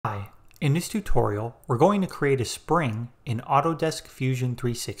In this tutorial, we're going to create a spring in Autodesk Fusion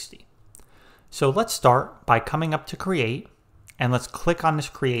 360. So let's start by coming up to Create, and let's click on this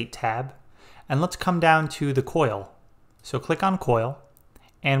Create tab, and let's come down to the coil. So click on Coil,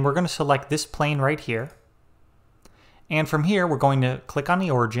 and we're going to select this plane right here. And from here, we're going to click on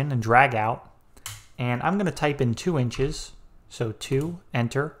the origin and drag out, and I'm going to type in 2 inches, so 2,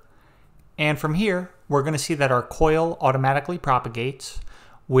 enter. And from here, we're going to see that our coil automatically propagates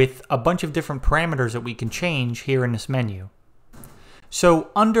with a bunch of different parameters that we can change here in this menu. So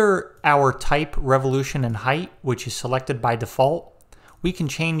under our type, revolution, and height, which is selected by default, we can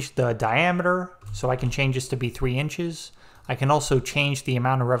change the diameter. So I can change this to be 3 inches. I can also change the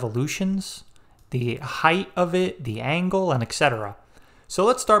amount of revolutions, the height of it, the angle, and etc. So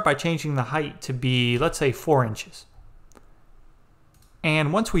let's start by changing the height to be, let's say, 4 inches.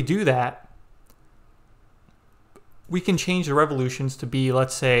 And once we do that, we can change the revolutions to be,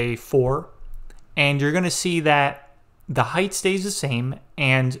 let's say, 4. And you're going to see that the height stays the same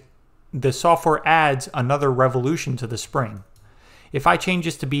and the software adds another revolution to the spring. If I change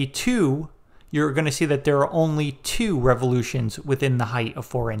this to be 2, you're going to see that there are only 2 revolutions within the height of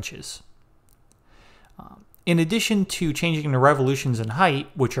 4 inches. In addition to changing the revolutions and height,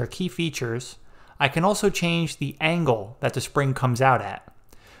 which are key features, I can also change the angle that the spring comes out at.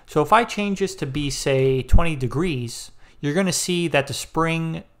 So if I change this to be, say, 20 degrees, you're going to see that the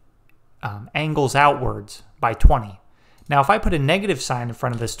spring angles outwards by 20. Now, if I put a negative sign in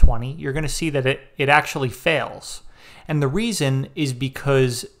front of this 20, you're going to see that it actually fails. And the reason is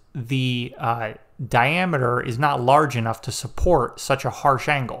because the diameter is not large enough to support such a harsh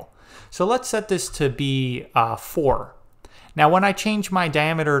angle. So let's set this to be 4. Now, when I change my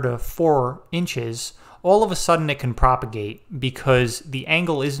diameter to 4 inches, all of a sudden it can propagate because the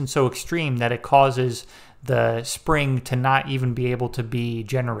angle isn't so extreme that it causes the spring to not even be able to be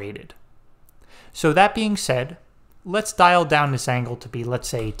generated. So that being said, let's dial down this angle to be, let's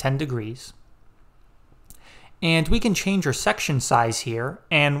say, 10 degrees. And we can change our section size here,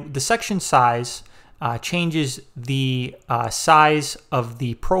 and the section size changes the size of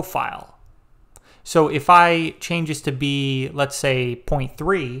the profile. So if I change this to be, let's say,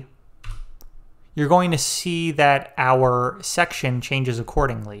 0.3, you're going to see that our section changes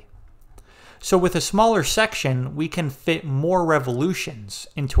accordingly. So with a smaller section, we can fit more revolutions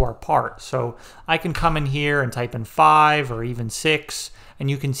into our part. So I can come in here and type in 5 or even 6, and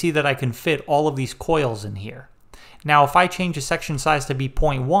you can see that I can fit all of these coils in here. Now, if I change the section size to be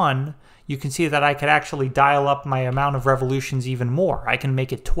 0.1, you can see that I could actually dial up my amount of revolutions even more. I can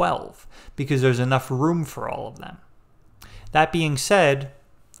make it 12 because there's enough room for all of them. That being said,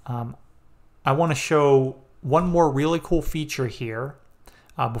 I want to show one more really cool feature here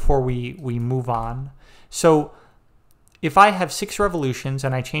before we move on. So if I have 6 revolutions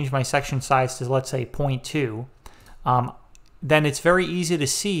and I change my section size to, let's say, 0.2, then it's very easy to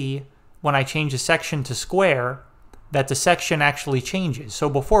see when I change the section to square that the section actually changes. So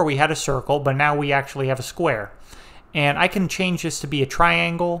before we had a circle, but now we actually have a square. And I can change this to be a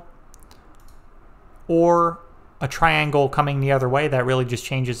triangle or a triangle coming the other way. That really just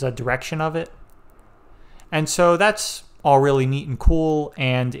changes the direction of it. And so that's all really neat and cool.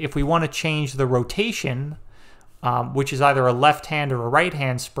 And if we want to change the rotation, which is either a left hand or a right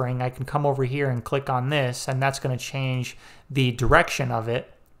hand spring, I can come over here and click on this, and that's going to change the direction of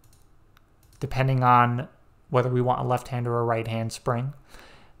it depending on whether we want a left hand or a right hand spring.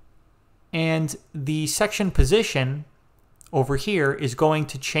 And the section position over here is going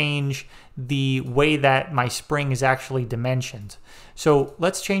to change the way that my spring is actually dimensioned. So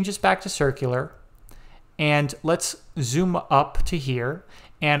let's change this back to circular, and let's zoom up to here.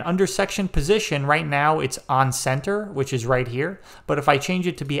 And under section position, right now it's on center, which is right here. But if I change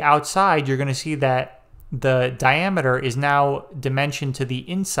it to be outside, you're going to see that the diameter is now dimensioned to the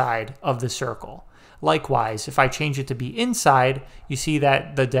inside of the circle. Likewise, if I change it to be inside, you see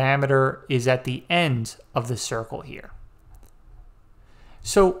that the diameter is at the end of the circle here.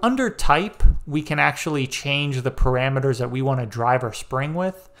 So under type, we can actually change the parameters that we want to drive our spring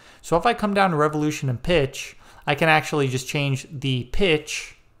with. So if I come down to revolution and pitch, I can actually just change the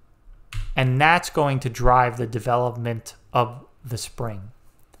pitch, and that's going to drive the development of the spring.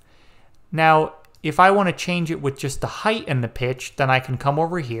 Now, if I want to change it with just the height and the pitch, then I can come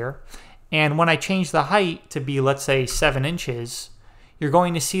over here. And when I change the height to be, let's say, 7 inches, you're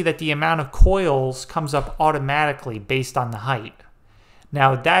going to see that the amount of coils comes up automatically based on the height.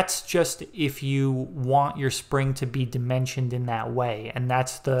 Now, that's just if you want your spring to be dimensioned in that way, and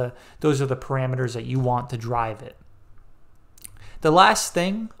those are the parameters that you want to drive it. The last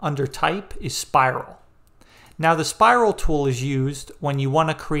thing under type is spiral. Now the spiral tool is used when you want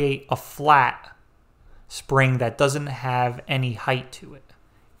to create a flat spring that doesn't have any height to it.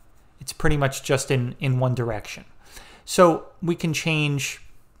 It's pretty much just in one direction. So we can change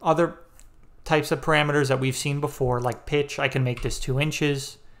other types of parameters that we've seen before, like pitch. I can make this 2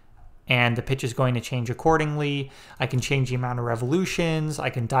 inches and the pitch is going to change accordingly. I can change the amount of revolutions,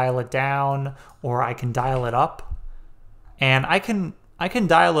 I can dial it down, or I can dial it up. And I can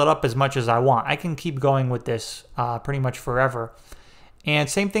dial it up as much as I want. I can keep going with this pretty much forever. And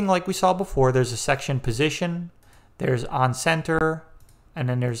same thing like we saw before, there's a section position, there's on center, and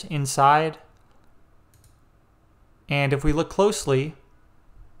then there's inside. And if we look closely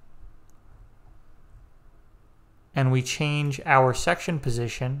and we change our section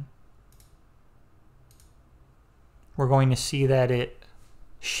position, we're going to see that it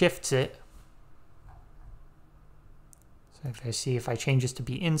shifts it. So if I change this to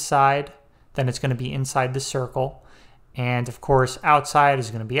be inside, then it's going to be inside the circle. And of course, outside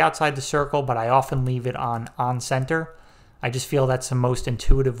is going to be outside the circle, but I often leave it on center. I just feel that's the most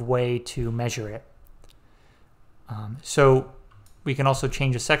intuitive way to measure it. So we can also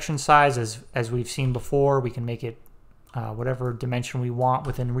change the section size as we've seen before. We can make it whatever dimension we want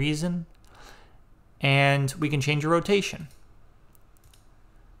within reason. And we can change the rotation.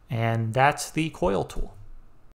 And that's the coil tool.